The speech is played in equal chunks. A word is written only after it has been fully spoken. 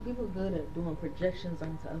People good at doing projections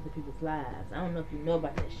onto other people's lives. I don't know if you know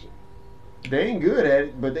about that shit. They ain't good at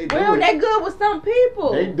it, but they do Well, it. they good with some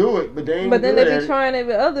people. They do it, but they ain't But then good they at be it. trying it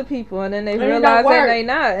with other people, and then they And it realize don't that work. they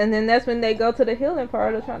not, and then that's when they go to the healing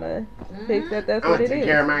part of trying to fix that. That's I'm what gonna it take is.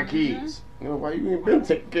 care of my kids. You know why you ain't been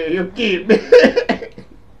taking care of your kid?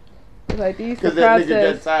 It's like these Because that nigga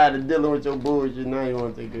process. just tired of dealing with your bullshit. Now you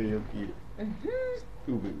want to take care of your kid. Mm-hmm.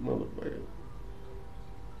 Stupid motherfucker.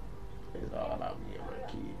 It's all about me and my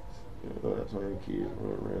kids. You know, that's why your kids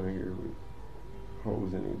run around here with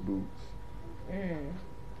holes in their boots. Mm.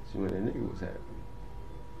 See, when that nigga was happy,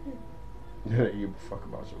 they didn't give a fuck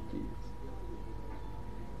about your kids.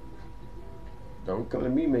 Don't come to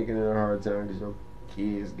me making it a hard time because your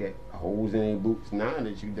kids get holes in their boots. Now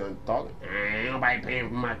that you done talking, ain't nobody paying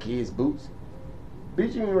for my kids' boots.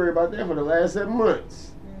 Bitch, you been worried about that for the last 7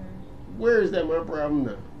 months. Where is that my problem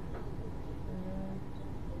now?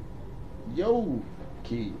 Yo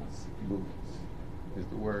kids' boots is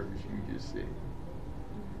the words you just said.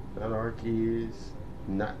 Not our kids,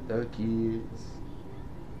 not the kids.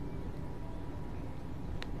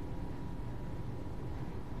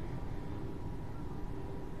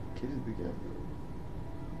 Kids together.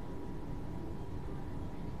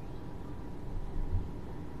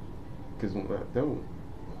 Because when I don't,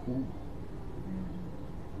 who?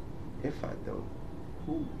 If I don't,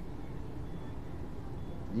 who?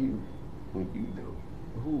 You. When you don't,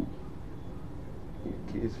 who? Your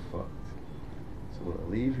kid's fucked. So when I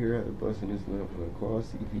leave here at the bus and this lamp and I call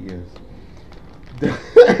CPS.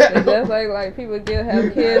 That's like people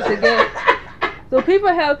have kids to get. So people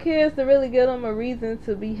have kids to really give them a reason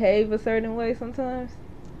to behave a certain way sometimes.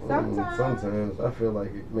 Sometimes I feel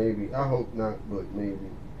like it. Maybe I hope not, but maybe.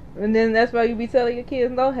 And then that's why you be telling your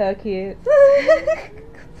kids don't have kids.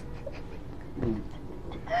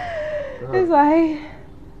 It's like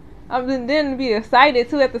I'm then be excited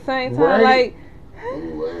too at the same time. Right. Like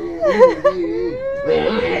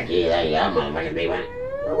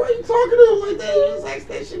why you talking to him like that? You just asked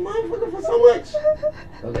that shit, motherfucker, for so much.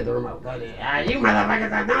 Go get the remote. Go there. You motherfuckers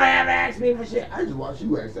don't ever ask me for shit. I just watched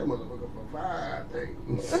you ask that motherfucker for 5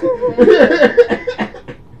 things.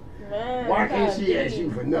 Man, Why can't she ask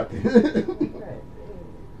you for nothing?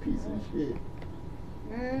 Piece of shit.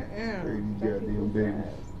 Crazy goddamn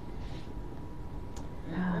babies.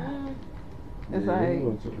 It's Yeah, like you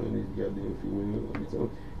don't talk on these goddamn females. I'm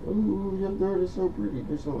telling oh, your daughter's so pretty.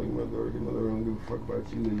 Bitch, don't like my daughter. Your mother don't give a fuck about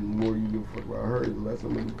you, and the more you give a fuck about her, the less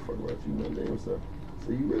I'm gonna give a fuck about you, my damn self.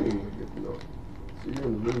 So you really ain't gonna get to know. So you're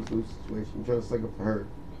in a lose-lose situation. You're trying to suck up for her.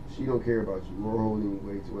 She don't care about you or hold any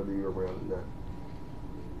weight to whether you're around or not.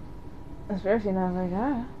 especially not like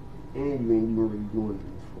that. And you ain't even really doing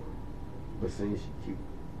things for her. But saying she cute.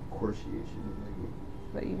 Of course she is. She looks like me.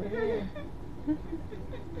 But you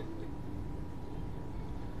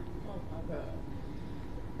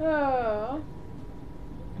Oh.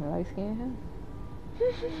 light skin him.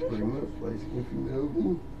 Pretty much, like skin female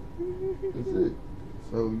me. That's it.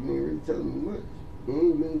 So you ain't really telling me much.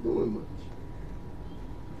 And you ain't doing much.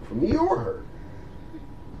 For me or her.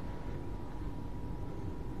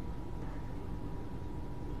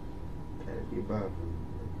 Gotta be about.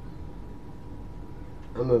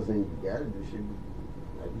 I'm not saying you gotta do shit,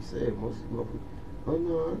 but like you said, most motherfuckers, oh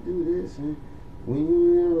no, I do this, and when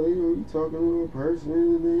you in a relationship, you talking to a person,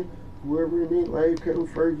 and then whoever in their life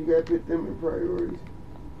comes first, you gotta put them in priorities.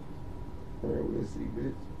 Alright, we'll see,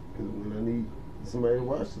 bitch. Because when I need somebody to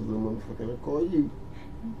watch this little motherfucker, I call you.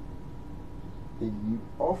 And you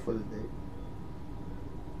off for the day.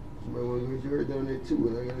 Somebody want to go your down there too,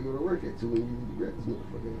 and I gotta go to work at 2, and you need to grab this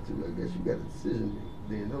motherfucker at 2. I guess you got a decision to make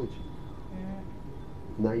then, don't you?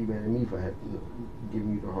 Now you mad at me for having to give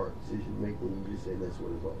you the hard decision to make when you just say that's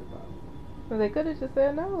what it's all about. Well, they could have just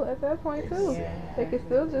said no at that point too. Yeah. They could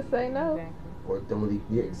still just say no. Exactly. Or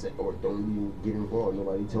don't even get involved.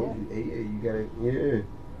 Nobody told you, hey, you gotta,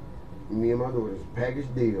 me and my daughter's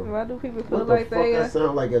package deal. Why do people feel What the like fuck they? I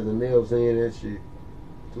sound like as a male saying that shit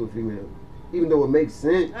to a female? Even though it makes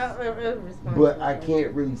sense, but I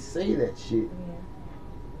can't really say that shit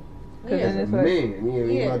Yeah. as a it's like- man. Me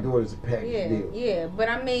and Yeah. my daughter's a package deal. Yeah, but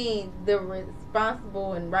I mean, the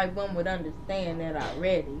responsible and right one would understand that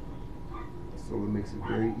already. So it makes it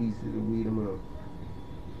very easy to weed them out.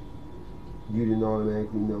 You didn't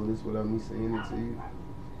automatically notice without me saying it to you.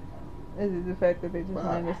 Is it the fact that they just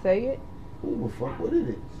Wow. never say it? Who the fuck what it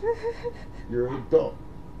is? You're an adult.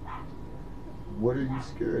 What are you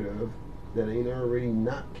scared of that ain't already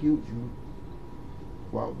not killed you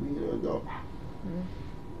while being an adult?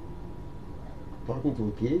 Talking to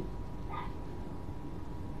a kid?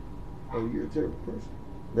 Oh, you're a terrible person.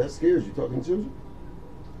 That scares you, talking to children?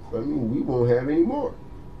 So, I mean, we won't have any more.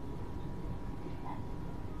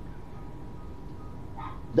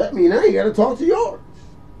 that mean I ain't gotta talk to yours.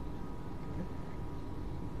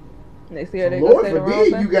 Next year So they Lord gonna say the wrong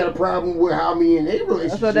forbid thing. you got a problem with how me and they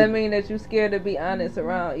relationship. So that mean that you scared to be honest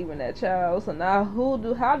around even that child. So now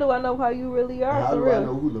how do I know how you really are How for do real? I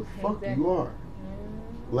know who the fuck Exactly. you are?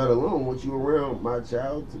 Let alone want you around my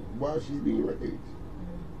child while she's being raised.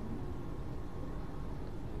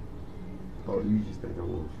 Oh, you just think I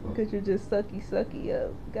want to fuck? Cause you just sucky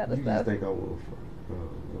up. Gotta You stop. just think I want to fuck?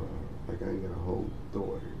 Like I ain't got a whole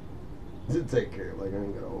daughter to take care of. Like I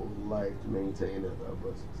ain't got a whole life to maintain after I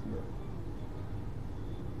bust this nut.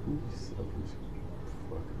 You selfish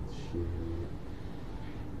fucking shit.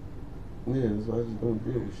 Yeah, so I just don't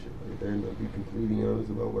deal with shit like that. And I'll be completely honest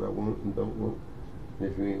about what I want and don't want. And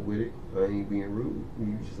if you ain't with it, I ain't being rude.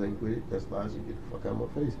 You just ain't with it. That's logic. Get the fuck out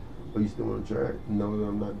of my face. But you still want to try it? Know that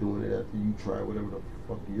I'm not doing it after you try whatever the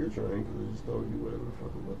fuck you're trying, because I just told you whatever the fuck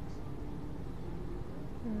it was.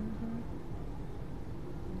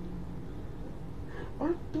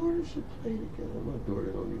 Our daughter should play together. My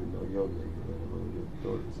daughter don't even know your name, let alone your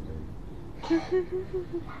daughter's name.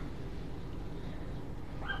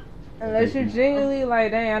 Unless you genuinely like,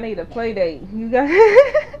 dang, I need a play date. You got.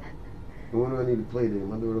 When do I need to play date?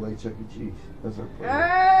 My daughter like Chuck E. Cheese. That's her play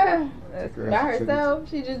date. That's Take her By out to Chuck E. herself,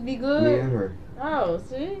 she just be Me good. and her. Oh,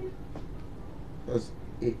 see. That's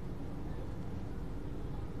it.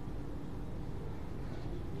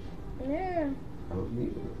 Yeah. I don't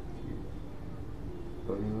need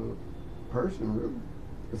a person, really.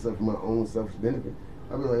 Except for my own selfish benefit.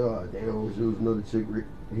 I'd be like, oh, damn, I wish there was another chick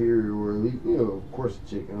here, or at least, of course, a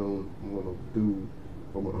chick. I don't want to do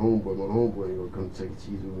for my homeboy. My homeboy ain't gonna come Chuck E.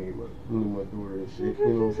 Cheese with me, my daughter and shit. You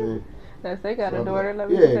know what I'm saying? That's they got So a I'm daughter. like, Let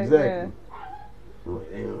me yeah, take exactly. that. I'm like,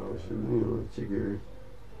 damn, shit, chick here.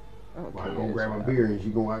 Okay, I go grab a beer and she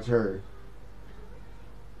gonna watch her.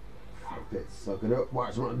 Fuck that, suck it up,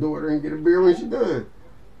 watch my daughter and get a beer when she done.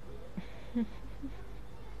 It's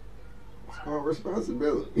called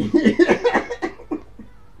responsibility.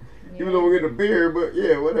 Even though we get a beer, but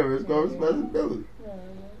yeah, whatever, it's called responsibility.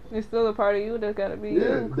 It's still a part of you that's gotta be.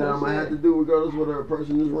 Yeah, that I might have to do regardless whether a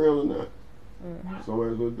person is around or not. So I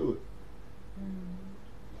might as well do it.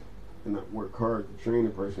 And not work hard to train a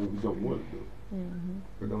person who don't want to do it.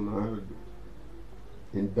 Or don't know how to do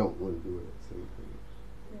it. And don't want to do it at the same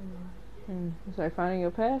time. It's like finding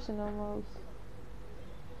your passion almost.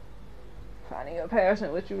 Finding your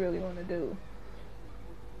passion, what you really want to do.